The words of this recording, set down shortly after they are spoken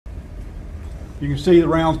You can see the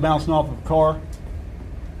rounds bouncing off of the car.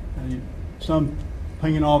 Some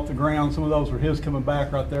pinging off the ground. Some of those were his coming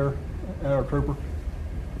back right there at our trooper.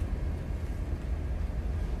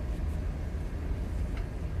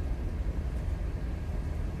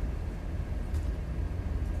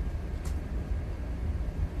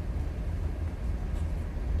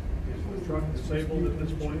 Is the truck disabled at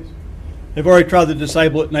this point? They've already tried to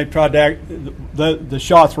disable it, and they've tried to the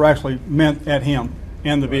shots were actually meant at him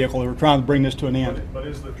and the vehicle. They were trying to bring this to an end. But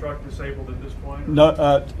is the truck disabled at this point? Or?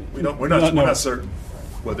 No, we're not certain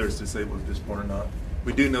whether it's disabled at this point or not.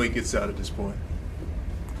 We do know he gets out at this point.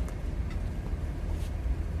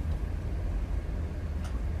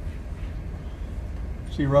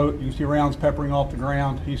 You can see rounds peppering off the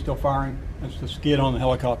ground. He's still firing. That's the skid on the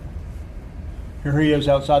helicopter. Here he is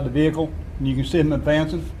outside the vehicle, and you can see him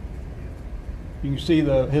advancing. You can see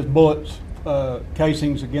his bullets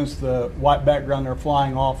casings against the white background. They're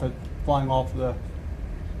flying off the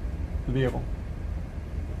vehicle,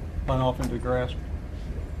 flying off into the grass.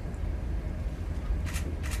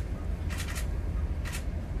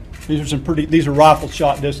 These are rifle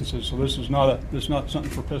shot distances, so this is not something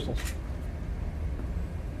for pistols.